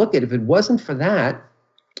that. But look, if it wasn't for that,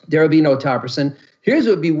 there would be no Topperson. Here's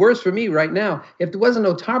what would be worse for me right now. If there wasn't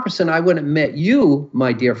no Topperson, I wouldn't have met you,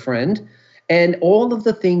 my dear friend, and all of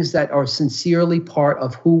the things that are sincerely part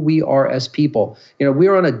of who we are as people.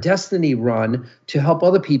 We're on a destiny run to help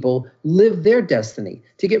other people live their destiny,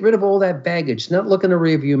 to get rid of all that baggage, not look in the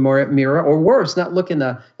rearview mirror, or worse, not look in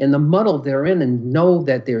the muddle they're in, and know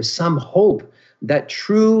that there's some hope. That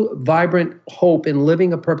true, vibrant hope in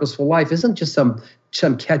living a purposeful life isn't just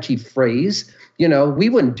some catchy phrase. We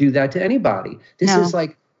wouldn't do that to anybody. This is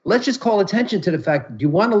like, let's just call attention to the fact, you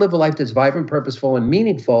want to live a life that's vibrant, purposeful, and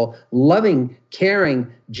meaningful, loving,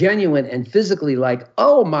 caring, genuine, and physically like,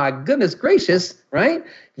 oh my goodness gracious, right?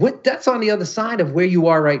 That's on the other side of where you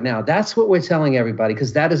are right now. That's what we're telling everybody,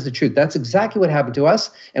 because that is the truth. That's exactly what happened to us.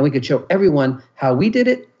 And we could show everyone how we did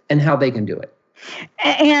it and how they can do it.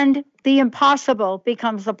 And the impossible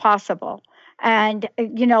becomes the possible. And,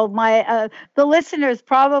 the listeners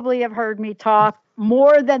probably have heard me talk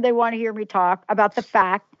more than they want to hear me talk about the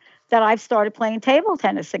fact that I've started playing table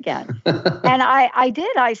tennis again. And I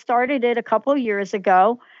did. I started it a couple of years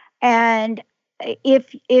ago. And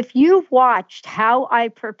if you've watched how I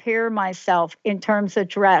prepare myself in terms of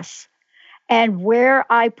dress and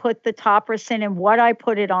where I put the Topperson and what I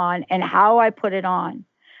put it on and how I put it on,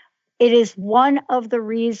 it is one of the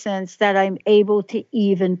reasons that I'm able to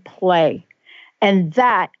even play. And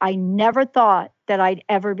that I never thought that I'd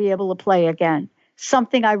ever be able to play again.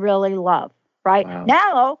 Something I really love, right? Wow.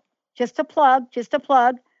 Now, just a plug.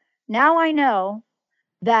 Now I know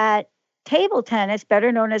that table tennis,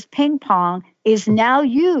 better known as ping pong, is now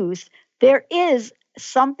used. There is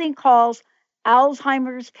something called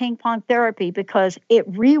Alzheimer's ping pong therapy because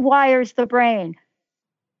it rewires the brain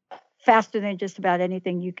faster than just about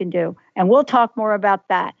anything you can do. And we'll talk more about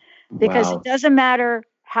that because It doesn't matter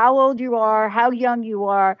how old you are, how young you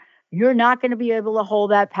are, you're not going to be able to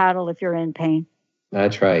hold that paddle if you're in pain.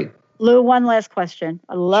 That's right. Lou, one last question.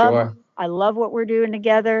 I love what we're doing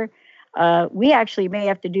together. We actually may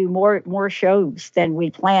have to do more shows than we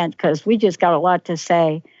planned because we just got a lot to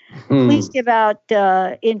say. Please give out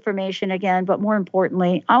information again, but more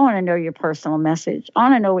importantly, I want to know your personal message. I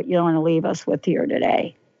want to know what you want to leave us with here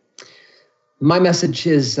today. My message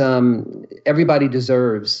is everybody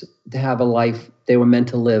deserves to have a life they were meant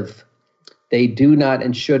to live. They do not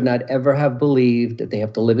and should not ever have believed that they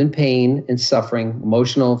have to live in pain and suffering,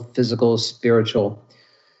 emotional, physical, spiritual,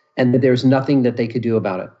 and that there's nothing that they could do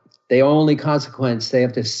about it. They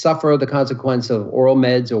have to suffer the consequence of oral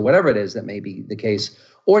meds or whatever it is that may be the case,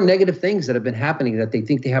 or negative things that have been happening that they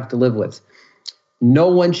think they have to live with. No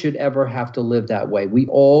one should ever have to live that way. We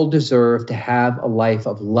all deserve to have a life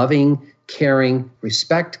of loving, caring,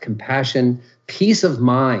 respect, compassion, peace of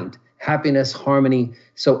mind, happiness, harmony,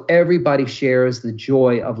 so everybody shares the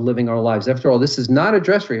joy of living our lives. After all, this is not a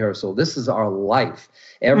dress rehearsal. This is our life.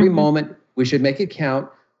 Every moment, we should make it count.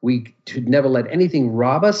 We should never let anything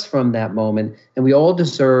rob us from that moment. And we all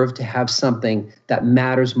deserve to have something that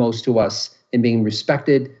matters most to us in being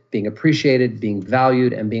respected, being appreciated, being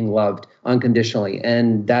valued, and being loved unconditionally.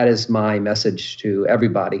 And that is my message to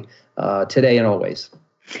everybody today and always.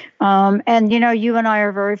 And, you and I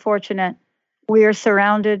are very fortunate. We are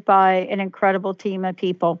surrounded by an incredible team of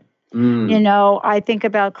people. I think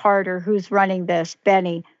about Carter, who's running this,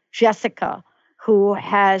 Benny, Jessica, who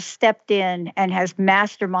has stepped in and has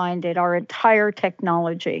masterminded our entire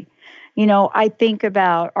technology. I think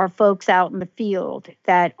about our folks out in the field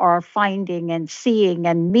that are finding and seeing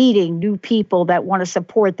and meeting new people that want to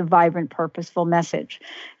support the vibrant, purposeful message.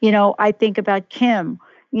 I think about Kim,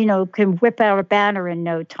 can whip out a banner in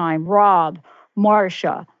no time. Rob,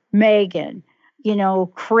 Marsha, Megan,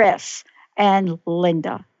 Chris, and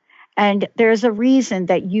Linda. And there's a reason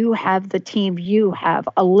that you have the team you have,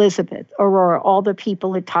 Elizabeth, Aurora, all the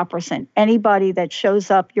people at Topperson, anybody that shows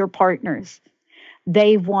up, your partners,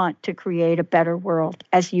 they want to create a better world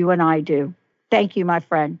as you and I do. Thank you, my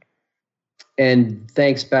friend. And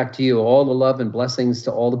thanks back to you. All the love and blessings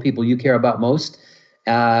to all the people you care about most,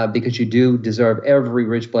 because you do deserve every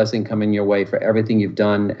rich blessing coming your way for everything you've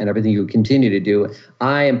done and everything you continue to do.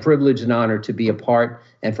 I am privileged and honored to be a part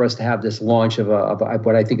and for us to have this launch of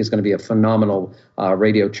what I think is going to be a phenomenal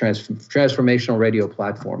transformational radio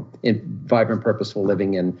platform in Vibrant Purposeful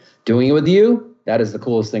Living, and doing it with you. That is the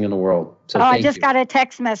coolest thing in the world. So I just got a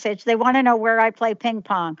text message. They want to know where I play ping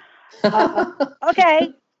pong.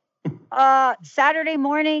 Okay. Saturday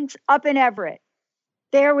mornings up in Everett.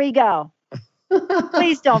 There we go.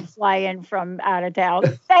 Please don't fly in from out of town.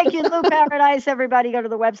 Thank you, Lou Paradise. Everybody go to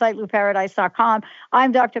the website, louparadise.com.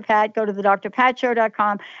 I'm Dr. Pat. Go to the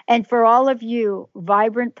drpatshow.com. And for all of you,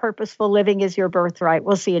 Vibrant Purposeful Living is your birthright.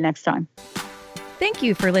 We'll see you next time. Thank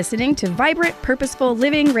you for listening to Vibrant Purposeful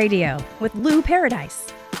Living Radio with Lou Paradise.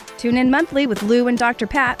 Tune in monthly with Lou and Dr.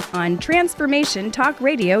 Pat on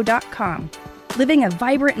transformationtalkradio.com. Living a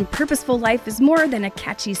vibrant and purposeful life is more than a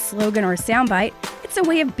catchy slogan or soundbite. It's a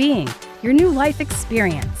way of being, your new life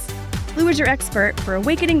experience. Lou is your expert for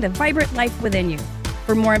awakening the vibrant life within you.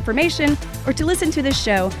 For more information or to listen to this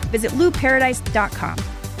show, visit louparadise.com.